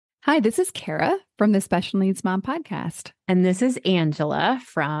Hi, this is Kara from the Special Needs Mom podcast. And this is Angela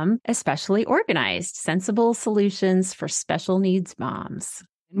from Especially Organized, Sensible Solutions for Special Needs Moms.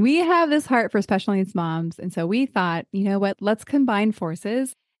 We have this heart for special needs moms. And so we thought, you know what, let's combine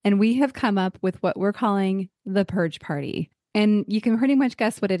forces. And we have come up with what we're calling the Purge Party. And you can pretty much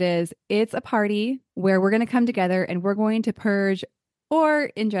guess what it is. It's a party where we're going to come together and we're going to purge,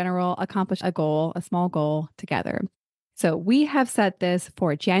 or in general, accomplish a goal, a small goal together. So we have set this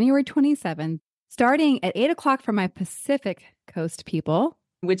for January 27th, starting at 8 o'clock for my Pacific Coast people.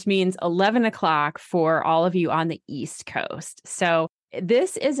 Which means 11 o'clock for all of you on the East Coast. So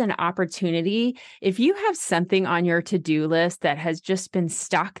this is an opportunity. If you have something on your to-do list that has just been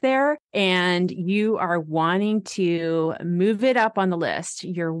stuck there and you are wanting to move it up on the list,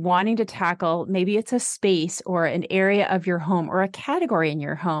 you're wanting to tackle, maybe it's a space or an area of your home or a category in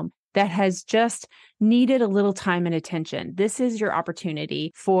your home that has just needed a little time and attention. This is your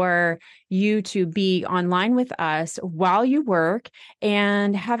opportunity for you to be online with us while you work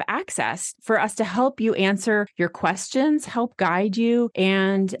and have access for us to help you answer your questions, help guide you,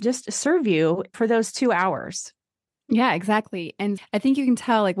 and just serve you for those 2 hours. Yeah, exactly. And I think you can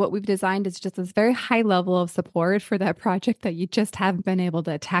tell like what we've designed is just this very high level of support for that project that you just haven't been able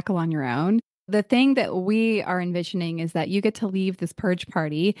to tackle on your own. The thing that we are envisioning is that you get to leave this purge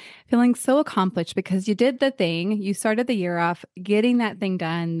party feeling so accomplished because you did the thing. You started the year off getting that thing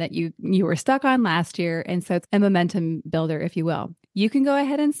done that you were stuck on last year. And so it's a momentum builder, if you will. You can go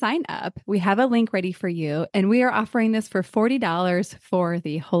ahead and sign up. We have a link ready for you. And we are offering this for $40 for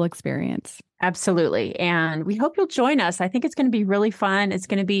the whole experience. Absolutely. And we hope you'll join us. I think it's going to be really fun. It's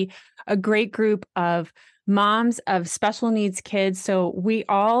going to be a great group of moms of special needs kids. So we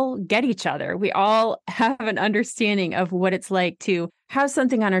all get each other. We all have an understanding of what it's like to have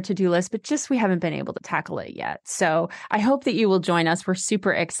something on our to-do list, but just we haven't been able to tackle it yet. So I hope that you will join us. We're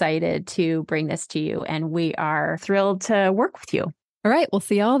super excited to bring this to you, and we are thrilled to work with you. All right. We'll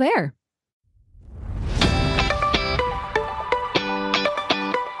see you all there.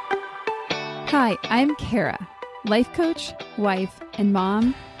 Hi, I'm Kara, life coach, wife, and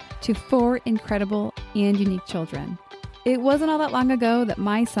mom to 4 incredible and unique children. It wasn't all that long ago that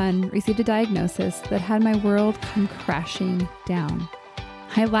my son received a diagnosis that had my world come crashing down.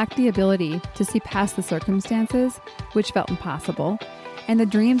 I lacked the ability to see past the circumstances, which felt impossible, and the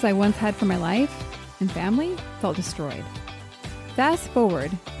dreams I once had for my life and family felt destroyed. Fast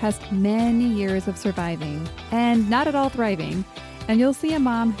forward past many years of surviving and not at all thriving, and you'll see a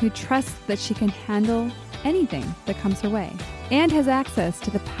mom who trusts that she can handle anything that comes her way and has access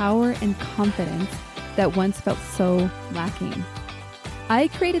to the power and confidence that once felt so lacking. I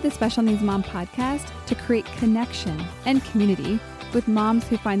created the Special Needs Mom podcast to create connection and community with moms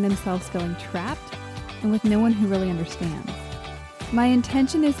who find themselves feeling trapped and with no one who really understands. My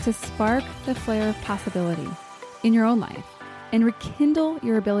intention is to spark the flare of possibility in your own life and rekindle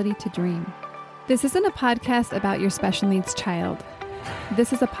your ability to dream. This isn't a podcast about your special needs child.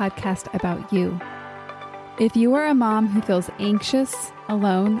 This is a podcast about you. If you are a mom who feels anxious,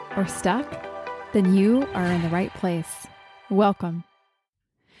 alone, or stuck, then you are in the right place. Welcome.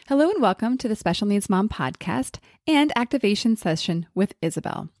 Hello and welcome to the Special Needs Mom podcast and activation session with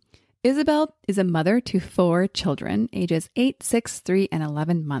Isabel. Isabel is a mother to 4 children, ages 8, 6, 3, and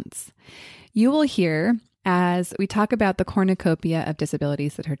 11 months. You will hear as we talk about the cornucopia of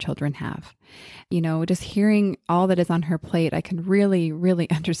disabilities that her children have. You know, just hearing all that is on her plate, I can really, really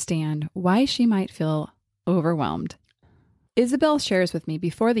understand why she might feel overwhelmed. Isabel shares with me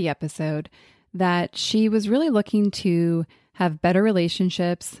before the episode that she was really looking to have better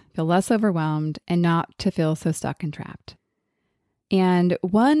relationships, feel less overwhelmed, and not to feel so stuck and trapped. And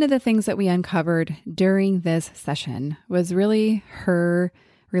one of the things that we uncovered during this session was really her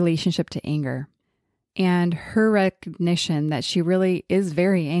relationship to anger and her recognition that she really is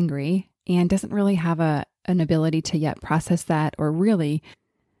very angry and doesn't really have an ability to yet process that or really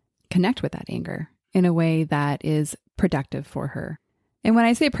connect with that anger in a way that is productive for her. And when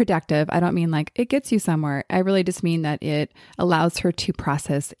I say productive, I don't mean like it gets you somewhere. I really just mean that it allows her to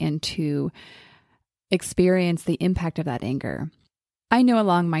process and to experience the impact of that anger. I know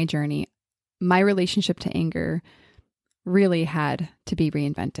along my journey, my relationship to anger really had to be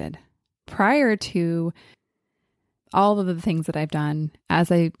reinvented. Prior to all of the things that I've done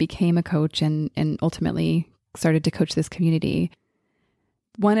as I became a coach and ultimately started to coach this community,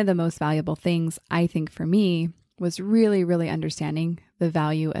 one of the most valuable things I think for me was really, really understanding the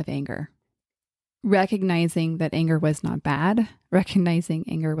value of anger. Recognizing that anger was not bad, recognizing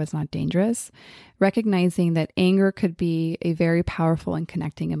anger was not dangerous, recognizing that anger could be a very powerful and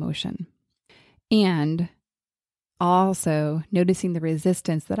connecting emotion. And also noticing the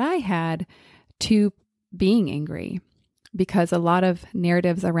resistance that I had to being angry, because a lot of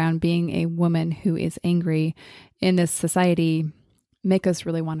narratives around being a woman who is angry in this society make us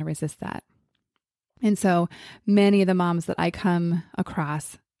really want to resist that. And so many of the moms that I come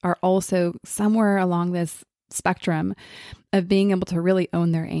across are also somewhere along this spectrum of being able to really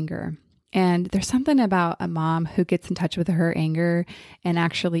own their anger. And there's something about a mom who gets in touch with her anger and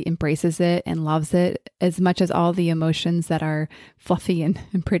actually embraces it and loves it as much as all the emotions that are fluffy and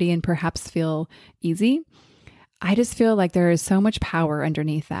pretty and perhaps feel easy. I just feel like there is so much power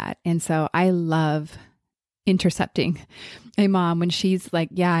underneath that. And so I love intercepting a mom when she's like,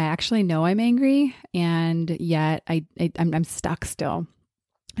 yeah, I actually know I'm angry, and yet I'm stuck still.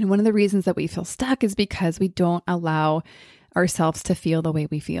 And one of the reasons that we feel stuck is because we don't allow ourselves to feel the way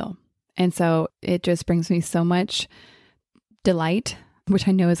we feel. And so it just brings me so much delight, which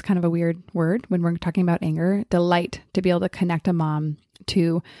I know is kind of a weird word when we're talking about anger, delight to be able to connect a mom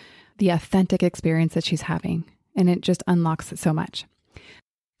to the authentic experience that she's having. And it just unlocks it so much.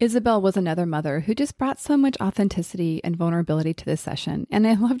 Isabel was another mother who just brought so much authenticity and vulnerability to this session. And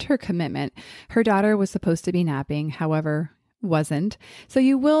I loved her commitment. Her daughter was supposed to be napping, however, wasn't. So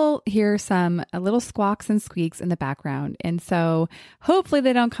you will hear some little squawks and squeaks in the background. And so hopefully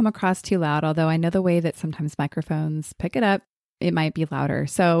they don't come across too loud, although I know the way that sometimes microphones pick it up, it might be louder.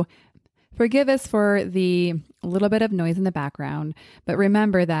 So forgive us for the little bit of noise in the background, but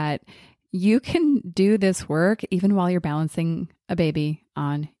remember that you can do this work even while you're balancing a baby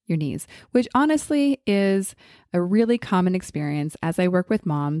on your knees, which honestly is a really common experience. As I work with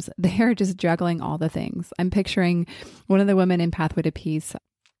moms, they're just juggling all the things. I'm picturing one of the women in Pathway to Peace,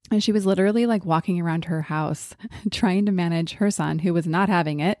 and she was literally like walking around her house trying to manage her son who was not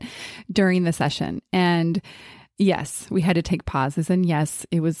having it during the session. And yes, we had to take pauses, and yes,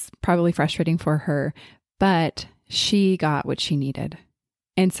 it was probably frustrating for her, but she got what she needed.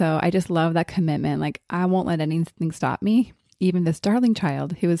 And so I just love that commitment. Like, I won't let anything stop me, even this darling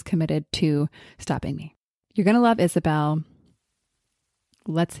child who is committed to stopping me. You're going to love Isabel.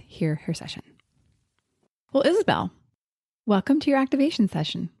 Let's hear her session. Well, Isabel, welcome to your activation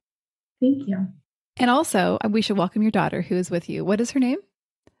session. Thank you. And also, we should welcome your daughter who is with you. What is her name?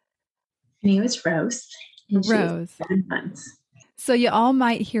 Her name is Rose. And Rose. She's 7 months. So you all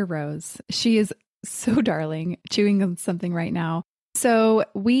might hear Rose. She is so darling, chewing on something right now. So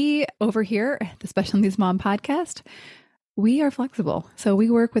we over here, the Special Needs Mom podcast, we are flexible. So we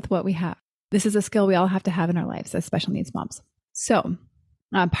work with what we have. This is a skill we all have to have in our lives as special needs moms. So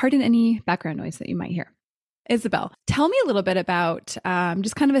pardon any background noise that you might hear. Isabel, tell me a little bit about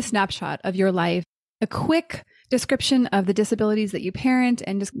just kind of a snapshot of your life, a quick description of the disabilities that you parent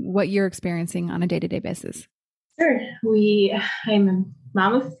and just what you're experiencing on a day-to-day basis. Sure. I'm a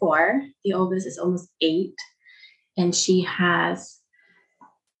mom of 4. The oldest is almost 8. And she has,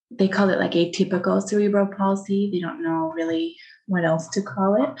 they call it like atypical cerebral palsy. They don't know really what else to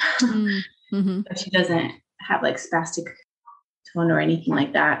call it. Mm-hmm. But she doesn't have like spastic tone or anything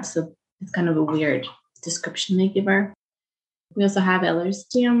like that. So it's kind of a weird description they give her. We also have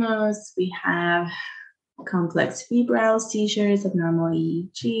Ehlers-Danlos. We have complex febrile seizures, abnormal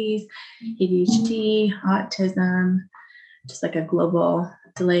EEGs, ADHD, autism, just like a global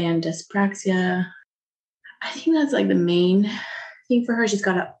delay in dyspraxia. I think that's like the main thing for her. She's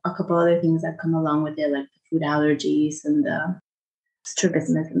got a couple other things that come along with it, like the food allergies and the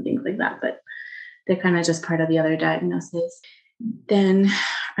strabismus and things like that. But they're kind of just part of the other diagnosis. Then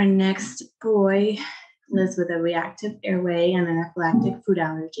our next boy lives with a reactive airway and anaphylactic food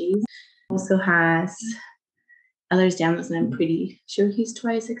allergies. Also has Ehlers-Danlos, and I'm pretty sure he's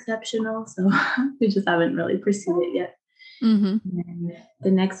twice exceptional. So we just haven't really pursued it yet. Mm-hmm. And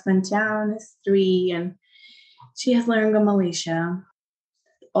the next one down is 3, and she has laryngomalacia,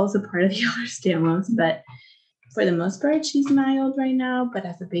 also part of the Ehlers-Danlos, but for the most part, she's mild right now. But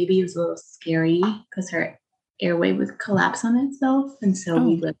as a baby, it was a little scary because her airway would collapse on itself. And so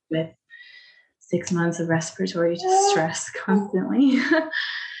we lived with 6 months of respiratory distress constantly.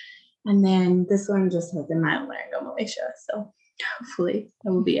 And then this one just has a mild laryngomalacia. So hopefully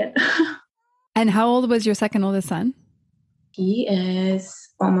that will be it. And how old was your second oldest son? He is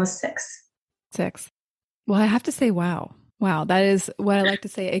almost 6. 6. Well, I have to say, wow. Wow. That is what I like to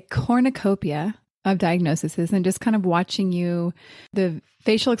say, a cornucopia of diagnoses, and just kind of watching you, the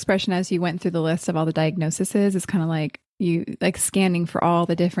facial expression as you went through the list of all the diagnoses is kind of like you like scanning for all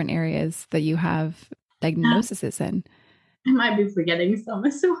the different areas that you have diagnoses in. I might be forgetting some.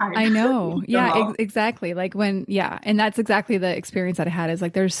 It's so hard. I know. Yeah, exactly. Like and that's exactly the experience that I had is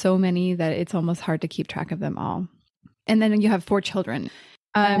like, there's so many that it's almost hard to keep track of them all. And then you have 4 children.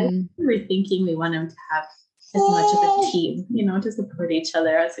 We were thinking we want them to have as much of a team, to support each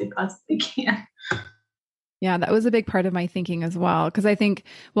other as we possibly can. Yeah, that was a big part of my thinking as well. Because I think,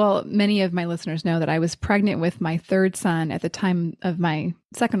 well, many of my listeners know that I was pregnant with my third son at the time of my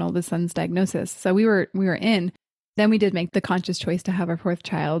second oldest son's diagnosis. So we were in. Then we did make the conscious choice to have our fourth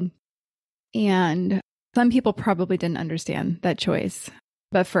child. And some people probably didn't understand that choice.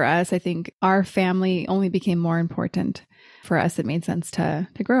 But for us, I think our family only became more important. For us, it made sense to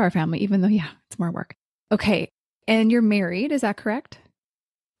grow our family, even though, yeah, it's more work. Okay. And you're married, is that correct?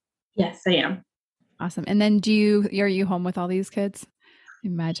 Yes, I am. Awesome. And then are you home with all these kids?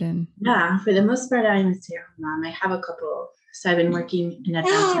 Imagine. Yeah, for the most part, I'm a stay-at-home mom. I have a couple. So I've been working in a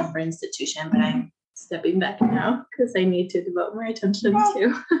daycare institution, but I'm stepping back now because I need to devote more attention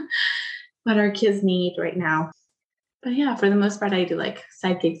to what our kids need right now. But yeah, for the most part, I do like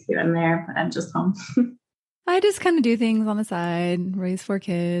side gigs here and there, but I'm just home. I just kind of do things on the side, raise 4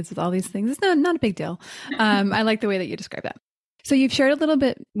 kids with all these things. It's not a big deal. I like the way that you describe that. So you've shared a little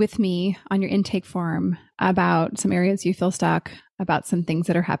bit with me on your intake form about some areas you feel stuck, about some things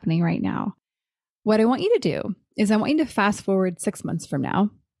that are happening right now. What I want you to do is I want you to fast forward 6 months from now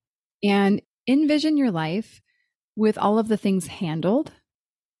and envision your life with all of the things handled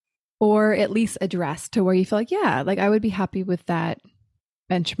or at least addressed to where you feel like, yeah, like I would be happy with that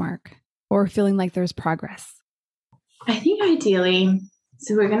benchmark or feeling like there's progress. I think ideally,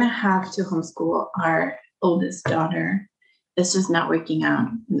 so we're going to have to homeschool our oldest daughter. It's just not working out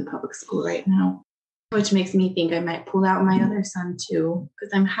in the public school right now, which makes me think I might pull out my other son too,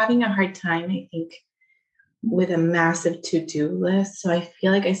 because I'm having a hard time, I think, with a massive to-do list. So I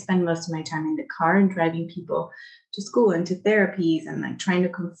feel like I spend most of my time in the car and driving people to school and to therapies and like trying to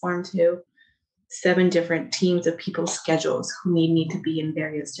conform to 7 different teams of people's schedules who need me to be in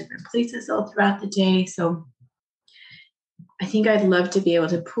various different places all throughout the day. So I think I'd love to be able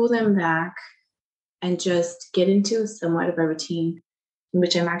to pull them back and just get into somewhat of a routine in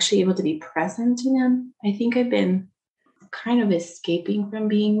which I'm actually able to be present to them. I think I've been kind of escaping from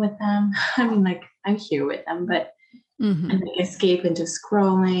being with them. I mean, like I'm here with them, but I like escape into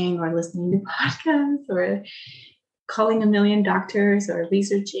scrolling or listening to podcasts or calling a million doctors or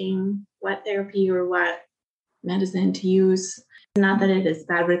researching what therapy or what medicine to use. Not that it is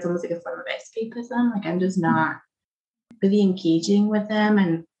bad, but it's almost like a form of escapism. Like I'm just not really engaging with them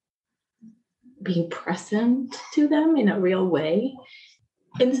and being present to them in a real way.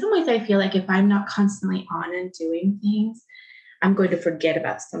 In some ways, I feel like if I'm not constantly on and doing things, I'm going to forget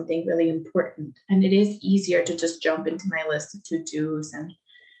about something really important. And it is easier to just jump into my list of to-dos and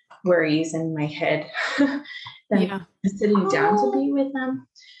worries in my head than sitting down to be with them.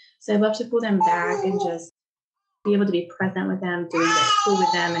 So I love to pull them back and just be able to be present with them, doing their school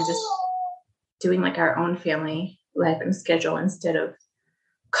with them, and just doing like our own family life and schedule instead of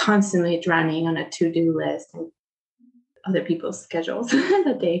constantly drowning on a to-do list and other people's schedules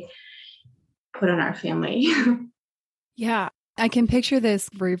that they put on our family. Yeah. I can picture this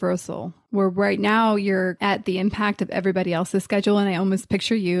reversal where right now you're at the impact of everybody else's schedule. And I almost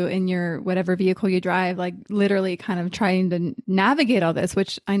picture you in your whatever vehicle you drive, like literally kind of trying to navigate all this,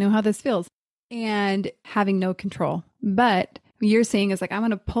 which I know how this feels, and having no control. But what you're saying is like, I'm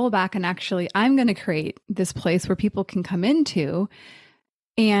going to pull back and actually I'm going to create this place where people can come into.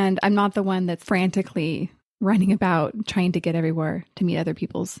 And I'm not the one that's frantically running about trying to get everywhere to meet other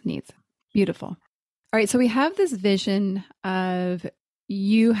people's needs. Beautiful. All right. So we have this vision of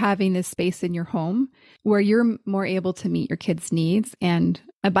you having this space in your home where you're more able to meet your kids' needs. And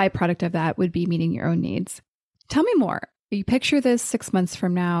a byproduct of that would be meeting your own needs. Tell me more. You picture this 6 months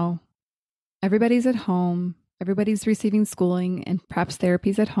from now. Everybody's at home. Everybody's receiving schooling and perhaps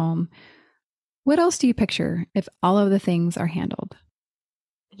therapies at home. What else do you picture if all of the things are handled?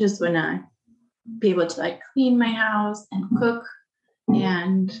 I just want to be able to like clean my house and cook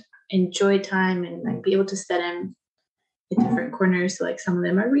and enjoy time and like be able to set them in different corners. So like some of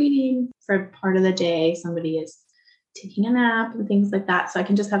them are reading for part of the day. Somebody is taking a nap and things like that. So I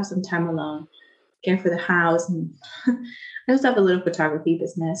can just have some time alone, care for the house. And I also have a little photography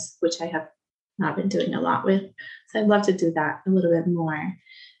business, which I have not been doing a lot with. So I'd love to do that a little bit more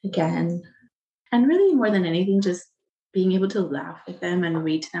again. And really more than anything, just being able to laugh with them and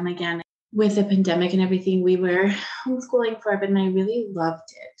read to them again. With the pandemic and everything, we were homeschooling forever, and I really loved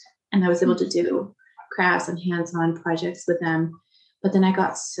it. And I was able to do crafts and hands-on projects with them. But then I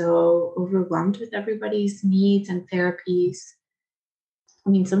got so overwhelmed with everybody's needs and therapies. I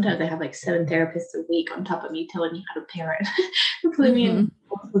mean, sometimes I have like 7 therapists a week on top of me telling me how to parent, putting me in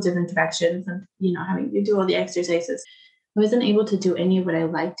multiple different directions and, having to do all the exercises. I wasn't able to do any of what I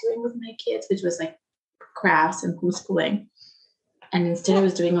liked doing with my kids, which was like crafts and homeschooling. And instead I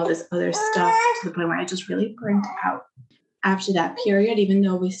was doing all this other stuff to the point where I just really burnt out after that period, even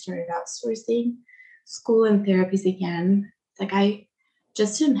though we started outsourcing school and therapies again. It's like I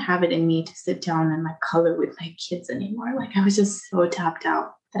just didn't have it in me to sit down and like color with my kids anymore. Like I was just so tapped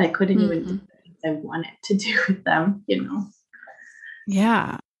out that I couldn't even do the things I wanted to do with them, you know?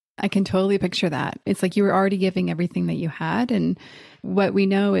 Yeah, I can totally picture that. It's like you were already giving everything that you had. And what we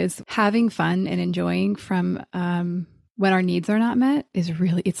know is having fun and enjoying from when our needs are not met is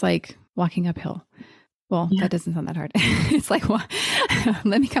really, it's like walking uphill. Well, that doesn't sound that hard. It's like, well,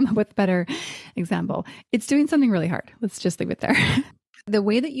 let me come up with a better example. It's doing something really hard. Let's just leave it there. The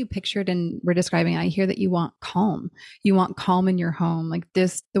way that you pictured and were describing, I hear that you want calm. You want calm in your home. Like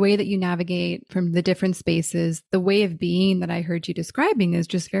this, the way that you navigate from the different spaces, the way of being that I heard you describing is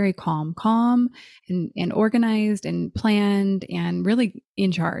just very calm and organized and planned and really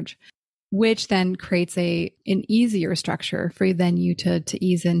in charge, which then creates an easier structure for then you to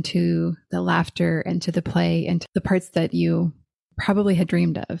ease into the laughter and to the play and to the parts that you probably had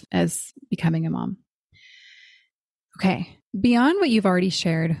dreamed of as becoming a mom. Okay. Beyond what you've already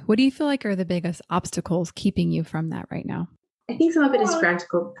shared, what do you feel like are the biggest obstacles keeping you from that right now? I think some of it is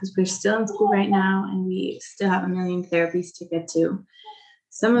practical because we're still in school right now and we still have a million therapies to get to.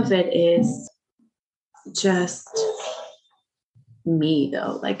 Some of it is just me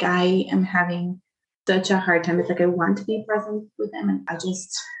though. Like I am having such a hard time. It's like I want to be present with them and I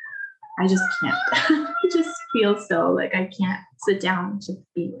just can't. I just feel so like I can't sit down to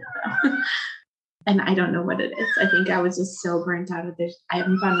be with them. And I don't know what it is. I think I was just so burnt out of this. I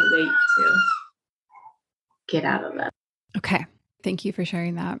haven't found a way to get out of that. Okay. Thank you for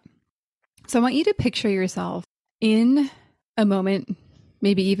sharing that. So I want you to picture yourself in a moment,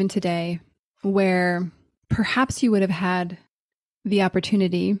 maybe even today, where perhaps you would have had the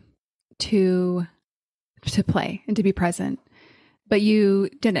opportunity to play and to be present, but you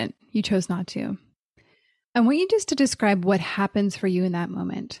didn't. You chose not to. I want you just to describe what happens for you in that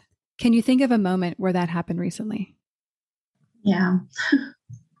moment. Can you think of a moment where that happened recently? Yeah.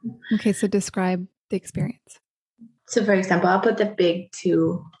 Okay, so describe the experience. So for example, I'll put the big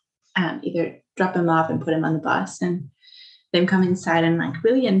two, either drop him off and put him on the bus and then come inside and like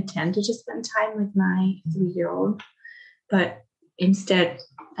really intend to just spend time with my 3-year-old. But instead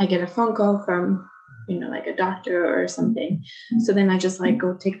I get a phone call from, like a doctor or something. So then I just like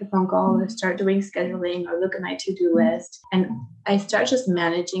go take the phone call or start doing scheduling or look at my to-do list. And I start just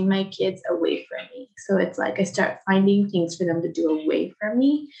managing my kids away from me. So it's like I start finding things for them to do away from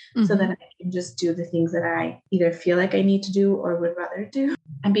me so that I can just do the things that I either feel like I need to do or would rather do.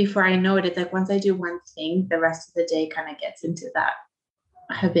 And before I know it, it's like once I do one thing, the rest of the day kind of gets into that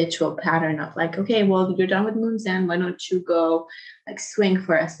habitual pattern of like, okay, well, you're done with Moon's End. Why don't you go like swing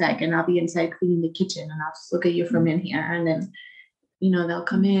for a sec and I'll be inside cleaning the kitchen and I'll just look at you from in here. And then, they'll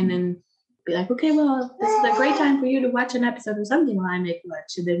come in and be like, okay, well, this is a great time for you to watch an episode or something while I make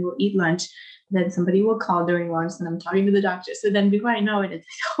lunch. And then we'll eat lunch. Then somebody will call during lunch and I'm talking to the doctor. So then before I know it, it's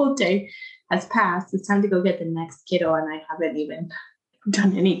the whole day has passed. It's time to go get the next kiddo. And I haven't even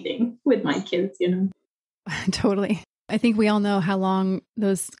done anything with my kids, Totally. I think we all know how long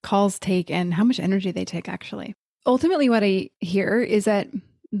those calls take and how much energy they take, actually. Ultimately, what I hear is that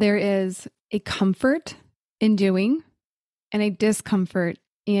there is a comfort in doing and a discomfort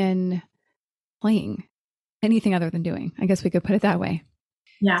in playing anything other than doing. I guess we could put it that way.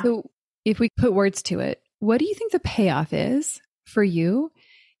 Yeah. So if we put words to it, what do you think the payoff is for you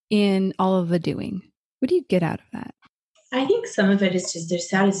in all of the doing? What do you get out of that? I think some of it is just their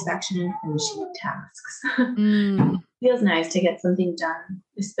satisfaction in finishing tasks. Feels nice to get something done,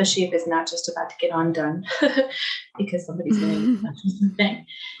 especially if it's not just about to get on done because somebody's going to do something.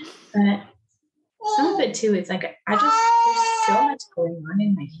 But some of it too, it's like there's so much going on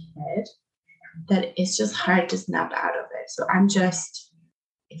in my head that it's just hard to snap out of it. So I'm just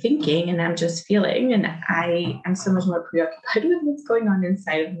thinking and I'm just feeling, and I'm so much more preoccupied with what's going on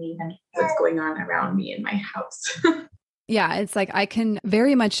inside of me than what's going on around me in my house. Yeah, it's like I can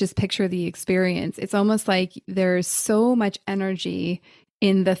very much just picture the experience. It's almost like there's so much energy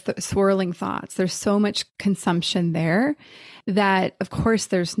in the swirling thoughts. There's so much consumption there that, of course,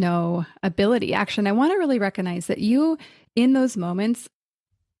 there's no ability. Actually, and I want to really recognize that you, in those moments,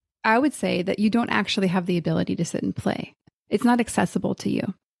 I would say that you don't actually have the ability to sit and play. It's not accessible to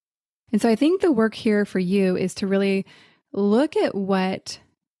you. And so I think the work here for you is to really look at what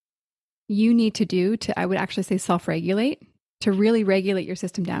you need to do to, I would actually say, self-regulate, to really regulate your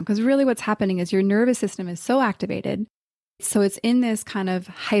system down. Because really what's happening is your nervous system is so activated. So it's in this kind of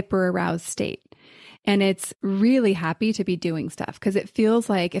hyper aroused state. And it's really happy to be doing stuff because it feels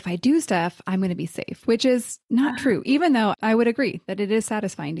like if I do stuff, I'm going to be safe, which is not true, even though I would agree that it is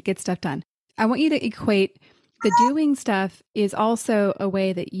satisfying to get stuff done. I want you to equate the doing stuff is also a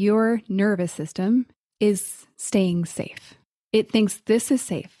way that your nervous system is staying safe. It thinks this is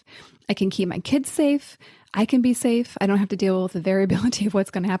safe. I can keep my kids safe. I can be safe. I don't have to deal with the variability of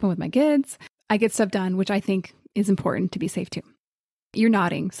what's going to happen with my kids. I get stuff done, which I think is important to be safe too. You're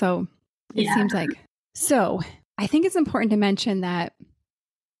nodding, so it seems like. So I think it's important to mention that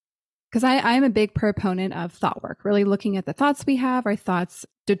because I'm a big proponent of thought work, really looking at the thoughts we have. Our thoughts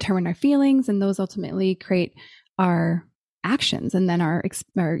determine our feelings, and those ultimately create our actions and then our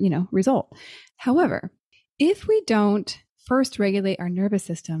result. However, if we don't first regulate our nervous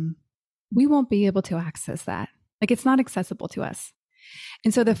system, we won't be able to access that. Like it's not accessible to us.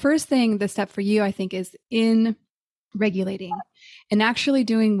 And so the first thing, the step for you, I think, is in regulating and actually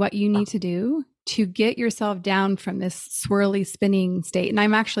doing what you need to do to get yourself down from this swirly spinning state. And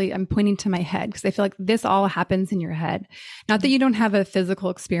I'm pointing to my head because I feel like this all happens in your head. Not that you don't have a physical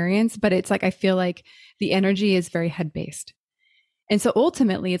experience, but it's like, I feel like the energy is very head based. And so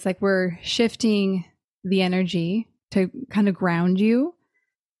ultimately it's like we're shifting the energy to kind of ground you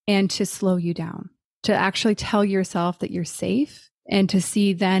and to slow you down, to actually tell yourself that you're safe and to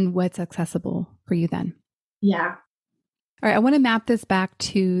see then what's accessible for you then. Yeah. All right, I want to map this back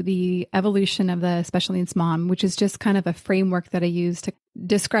to the evolution of the special needs mom, which is just kind of a framework that I use to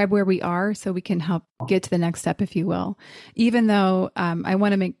describe where we are so we can help get to the next step, if you will. Even though I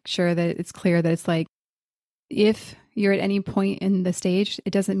want to make sure that it's clear that it's like, if you're at any point in the stage,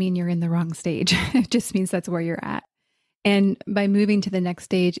 it doesn't mean you're in the wrong stage. It just means that's where you're at. And by moving to the next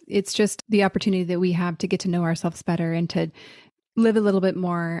stage, it's just the opportunity that we have to get to know ourselves better and to live a little bit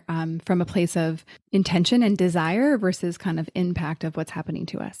more from a place of intention and desire versus kind of impact of what's happening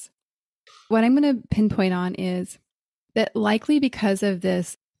to us. What I'm going to pinpoint on is that likely because of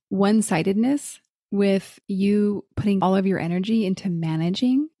this one-sidedness with you putting all of your energy into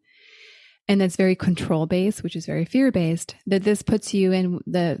managing, and that's very control-based, which is very fear-based, that this puts you in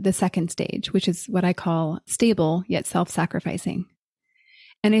the second stage, which is what I call stable yet self-sacrificing.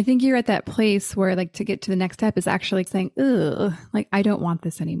 And I think you're at that place where like to get to the next step is actually saying, ugh, like I don't want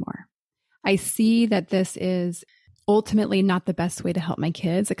this anymore. I see that this is ultimately not the best way to help my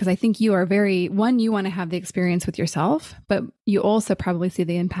kids because I think you are you want to have the experience with yourself, but you also probably see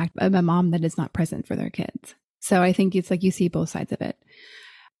the impact of a mom that is not present for their kids. So I think it's like you see both sides of it.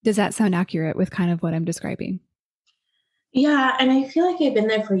 Does that sound accurate with kind of what I'm describing? Yeah. And I feel like I've been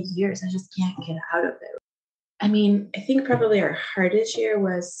there for years. I just can't get out of it. I mean, I think probably our hardest year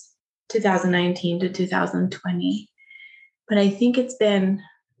was 2019 to 2020. But I think it's been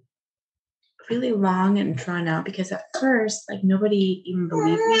really long and drawn out because at first, like nobody even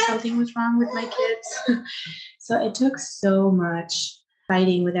believed me something was wrong with my kids. So it took so much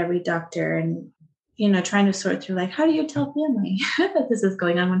fighting with every doctor and, trying to sort through like, how do you tell family that this is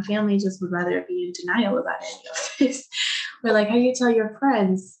going on when family just would rather be in denial about any of this? Or like, how do you tell your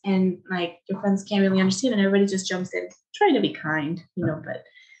friends and like your friends can't really understand and everybody just jumps in trying to be kind, but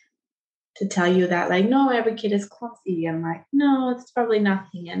to tell you that like, no, every kid is clumsy. I'm like, no, it's probably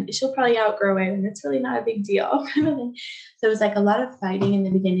nothing. And she'll probably outgrow it and it's really not a big deal. So it was like a lot of fighting in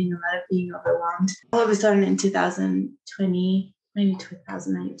the beginning, a lot of being overwhelmed. All of a sudden in 2020, maybe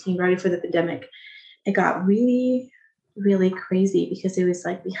 2019, right before the pandemic, it got really, really crazy because it was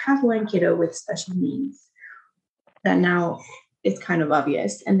like, we have one kiddo with special needs that now it's kind of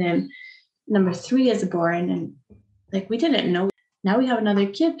obvious. And then number 3 is born and like, we didn't know. Now we have another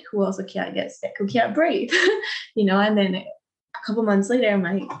kid who also can't get sick, who can't breathe, and then a couple months later,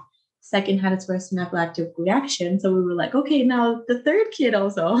 my second had its first anaphylactic reaction. So we were like, okay, now the 3rd kid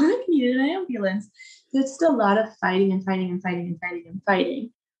also needed an ambulance. So it's still a lot of fighting and fighting and fighting and fighting and fighting.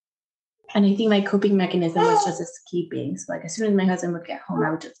 And I think my coping mechanism was just escaping. So like as soon as my husband would get home,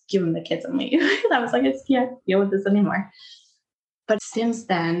 I would just give him the kids and leave. I was like, I just can't deal with this anymore. But since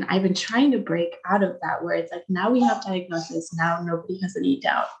then, I've been trying to break out of that where it's like, now we have diagnosis. Now nobody has any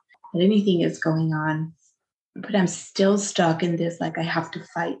doubt that anything is going on. But I'm still stuck in this, like I have to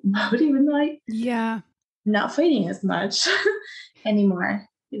fight mode, even though I'm not fighting as much anymore,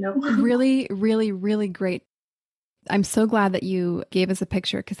 Really, really, really great. I'm so glad that you gave us a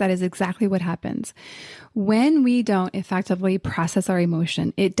picture because that is exactly what happens. When we don't effectively process our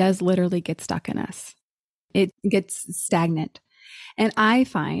emotion, it does literally get stuck in us. It gets stagnant. And I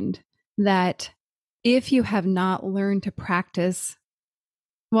find that if you have not learned to practice,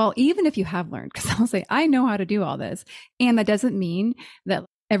 well, even if you have learned, because I'll say, I know how to do all this. And that doesn't mean that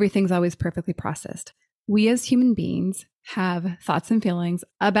everything's always perfectly processed. We as human beings have thoughts and feelings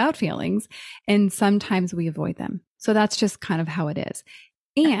about feelings, and sometimes we avoid them. So that's just kind of how it is.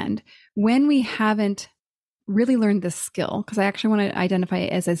 And when we haven't really learned this skill, because I actually want to identify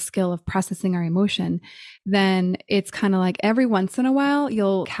it as a skill of processing our emotion, then it's kind of like every once in a while,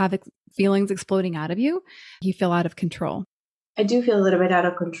 you'll have feelings exploding out of you. You feel out of control. I do feel a little bit out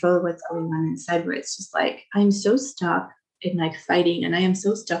of control of what's going on inside, where it's just like, I'm so stuck in like fighting, and I am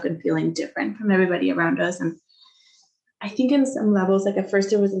so stuck in feeling different from everybody around us. And I think in some levels, like at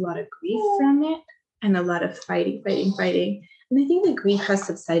first there was a lot of grief from it and a lot of fighting. And I think the grief has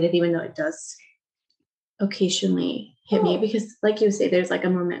subsided, even though it does occasionally hit me, because like you say, there's like a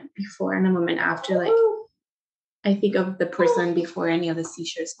moment before and a moment after. Like I think of the person before any of the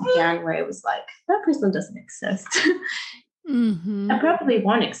seizures began, where it was like, that person doesn't exist. I probably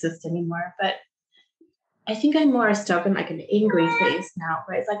won't exist anymore, but I think I'm more stuck in like an angry phase now,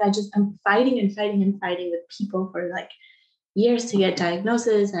 where it's like I'm fighting with people for like years to get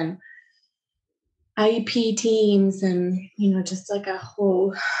diagnosis and IEP teams and, just like a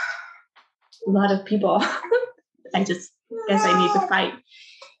whole lot of people. I just guess I need to fight.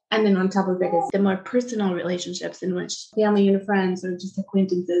 And then on top of it is the more personal relationships in which family and friends or just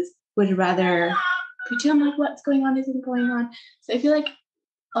acquaintances would rather pretend like what's going on isn't going on. So I feel like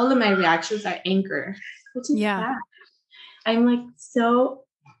all of my reactions are anger, which is bad. I'm like so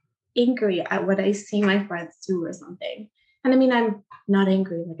angry at what I see my friends do or something. And I mean, I'm not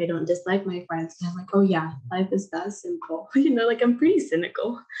angry. Like I don't dislike my friends. And I'm like, oh yeah, life is that simple. Like I'm pretty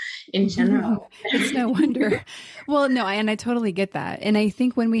cynical in general. It's no wonder. Well, no, I totally get that. And I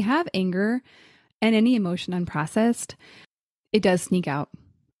think when we have anger and any emotion unprocessed, it does sneak out.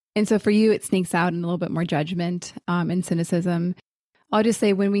 And so for you, it sneaks out in a little bit more judgment and cynicism. I'll just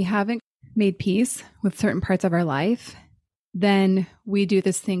say when we haven't made peace with certain parts of our life, then we do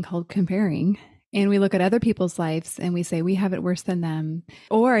this thing called comparing. And we look at other people's lives and we say, we have it worse than them.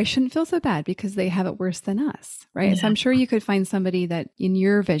 Or I shouldn't feel so bad because they have it worse than us, right? Yeah. So I'm sure you could find somebody that in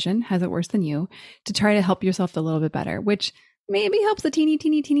your vision has it worse than you to try to help yourself a little bit better, which maybe helps a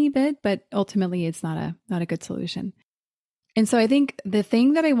teeny bit, but ultimately it's not a good solution. And so I think the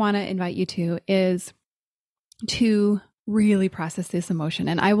thing that I want to invite you to is to really process this emotion.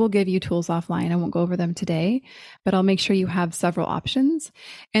 And I will give you tools offline. I won't go over them today, but I'll make sure you have several options.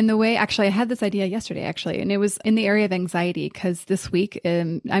 And the way, actually, I had this idea yesterday, and it was in the area of anxiety, because this week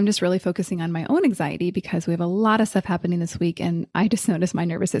I'm just really focusing on my own anxiety because we have a lot of stuff happening this week. And I just noticed my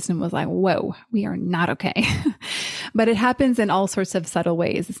nervous system was like, whoa, we are not okay. But it happens in all sorts of subtle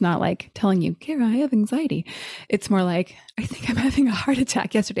ways. It's not like telling you, Kara, I have anxiety. It's more like, I think I'm having a heart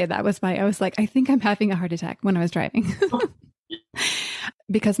attack. Yesterday, I was like, I think I'm having a heart attack when I was driving.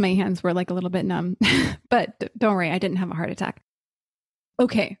 Because my hands were like a little bit numb. But don't worry, I didn't have a heart attack.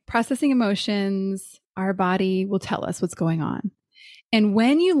 Okay, processing emotions, our body will tell us what's going on. And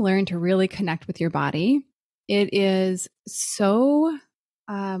when you learn to really connect with your body, it is so,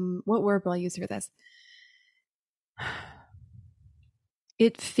 what word will I use for this?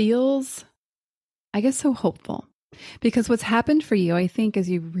 It feels, I guess, so hopeful. Because what's happened for you, I think, is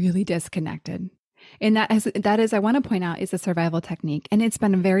you really disconnected. And that is, I want to point out, is a survival technique. And it's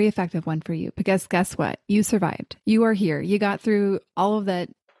been a very effective one for you because guess what? You survived. You are here. You got through all of the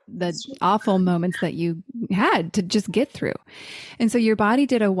awful moments that you had to just get through. And so your body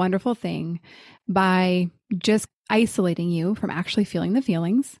did a wonderful thing by just isolating you from actually feeling the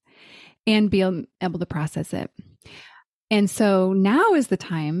feelings and being able to process it. And so now is the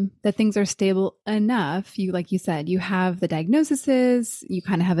time that things are stable enough. You, like you said, you have the diagnoses, you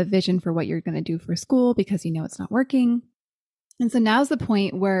kind of have a vision for what you're going to do for school because you know it's not working. And so now's the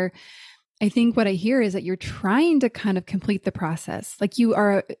point where I think what I hear is that you're trying to kind of complete the process. Like you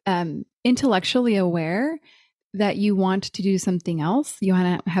are intellectually aware that you want to do something else. You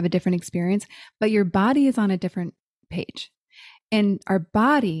want to have a different experience, but your body is on a different page. And our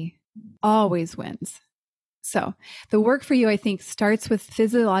body always wins. So the work for you, I think, starts with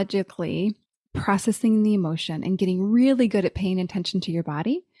physiologically processing the emotion and getting really good at paying attention to your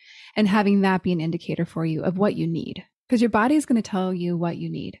body and having that be an indicator for you of what you need, because your body is going to tell you what you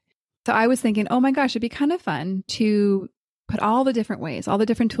need. So I was thinking, oh my gosh, it'd be kind of fun to put all the different ways, all the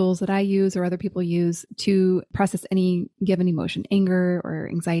different tools that I use or other people use to process any given emotion, anger or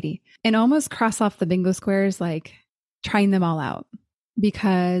anxiety, and almost cross off the bingo squares, like trying them all out,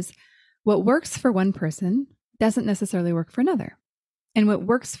 because what works for one person doesn't necessarily work for another. And what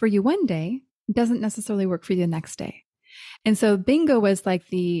works for you one day doesn't necessarily work for you the next day. And so bingo was like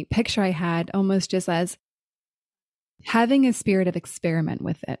the picture I had, almost just as having a spirit of experiment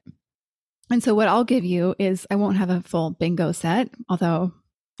with it. And so what I'll give you is, I won't have a full bingo set, although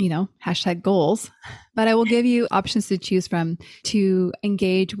hashtag goals, but I will give you options to choose from to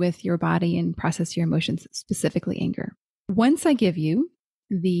engage with your body and process your emotions, specifically anger. Once I give you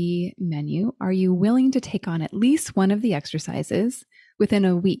the menu, are you willing to take on at least one of the exercises within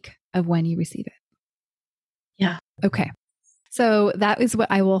a week of when you receive it? Yeah. Okay. So that is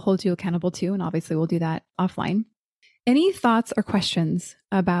what I will hold you accountable to. And obviously we'll do that offline. Any thoughts or questions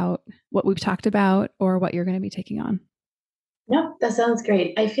about what we've talked about or what you're going to be taking on? No, that sounds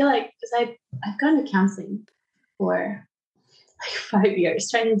great. I feel like because I've gone to counseling for like 5 years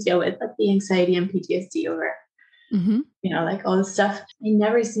trying to deal with like the anxiety and PTSD over, like all this stuff. I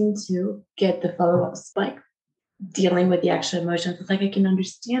never seem to get the follow-ups, like dealing with the actual emotions. It's like I can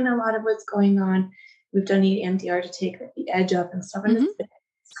understand a lot of what's going on. We've done EMDR to take like, the edge up and stuff. And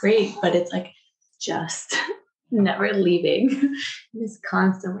it's great, but it's like just never leaving. It's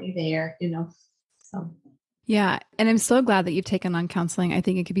constantly there, so. Yeah. And I'm so glad that you've taken on counseling. I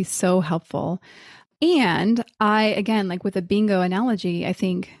think it could be so helpful. And again, like with a bingo analogy, I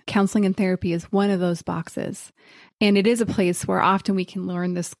think counseling and therapy is one of those boxes. And it is a place where often we can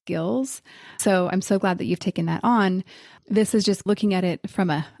learn the skills. So I'm so glad that you've taken that on. This is just looking at it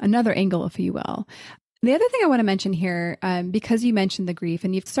from another angle, if you will. The other thing I want to mention here, because you mentioned the grief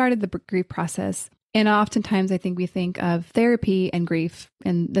and you've started the grief process, and oftentimes I think we think of therapy and grief,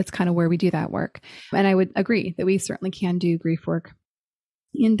 and that's kind of where we do that work. And I would agree that we certainly can do grief work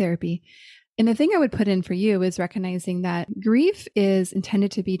in therapy. And the thing I would put in for you is recognizing that grief is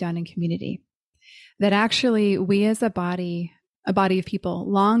intended to be done in community. That actually we as a body of people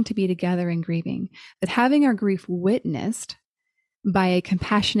long to be together in grieving. That having our grief witnessed by a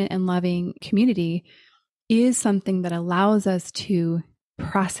compassionate and loving community is something that allows us to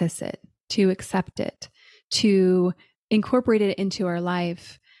process it, to accept it, to incorporate it into our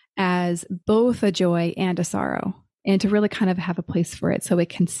life as both a joy and a sorrow, and to really kind of have a place for it so it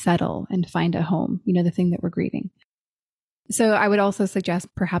can settle and find a home, the thing that we're grieving. So I would also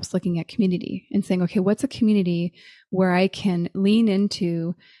suggest perhaps looking at community and saying, okay, what's a community where I can lean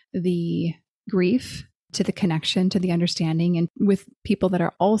into the grief, to the connection, to the understanding, and with people that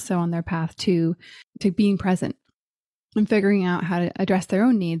are also on their path to being present and figuring out how to address their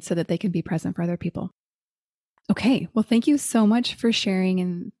own needs so that they can be present for other people. Okay. Well, thank you so much for sharing.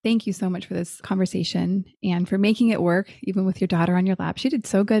 And thank you so much for this conversation and for making it work, even with your daughter on your lap. She did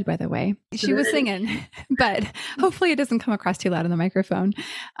so good, by the way. She was singing, but hopefully it doesn't come across too loud on the microphone.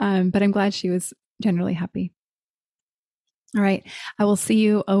 But I'm glad she was generally happy. All right. I will see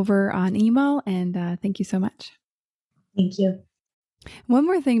you over on email, and thank you so much. Thank you. One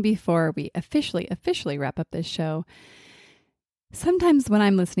more thing before we officially wrap up this show. Sometimes when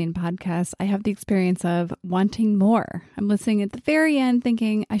I'm listening to podcasts, I have the experience of wanting more. I'm listening at the very end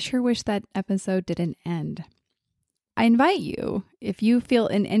thinking, I sure wish that episode didn't end. I invite you, if you feel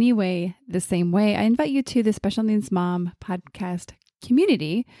in any way the same way, I invite you to the Special Needs Mom podcast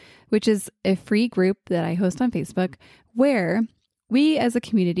community, which is a free group that I host on Facebook, where we as a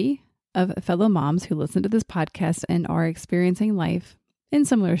community of fellow moms who listen to this podcast and are experiencing life in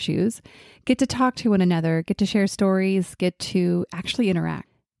similar shoes, get to talk to one another, get to share stories, get to actually interact.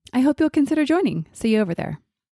 I hope you'll consider joining. See you over there.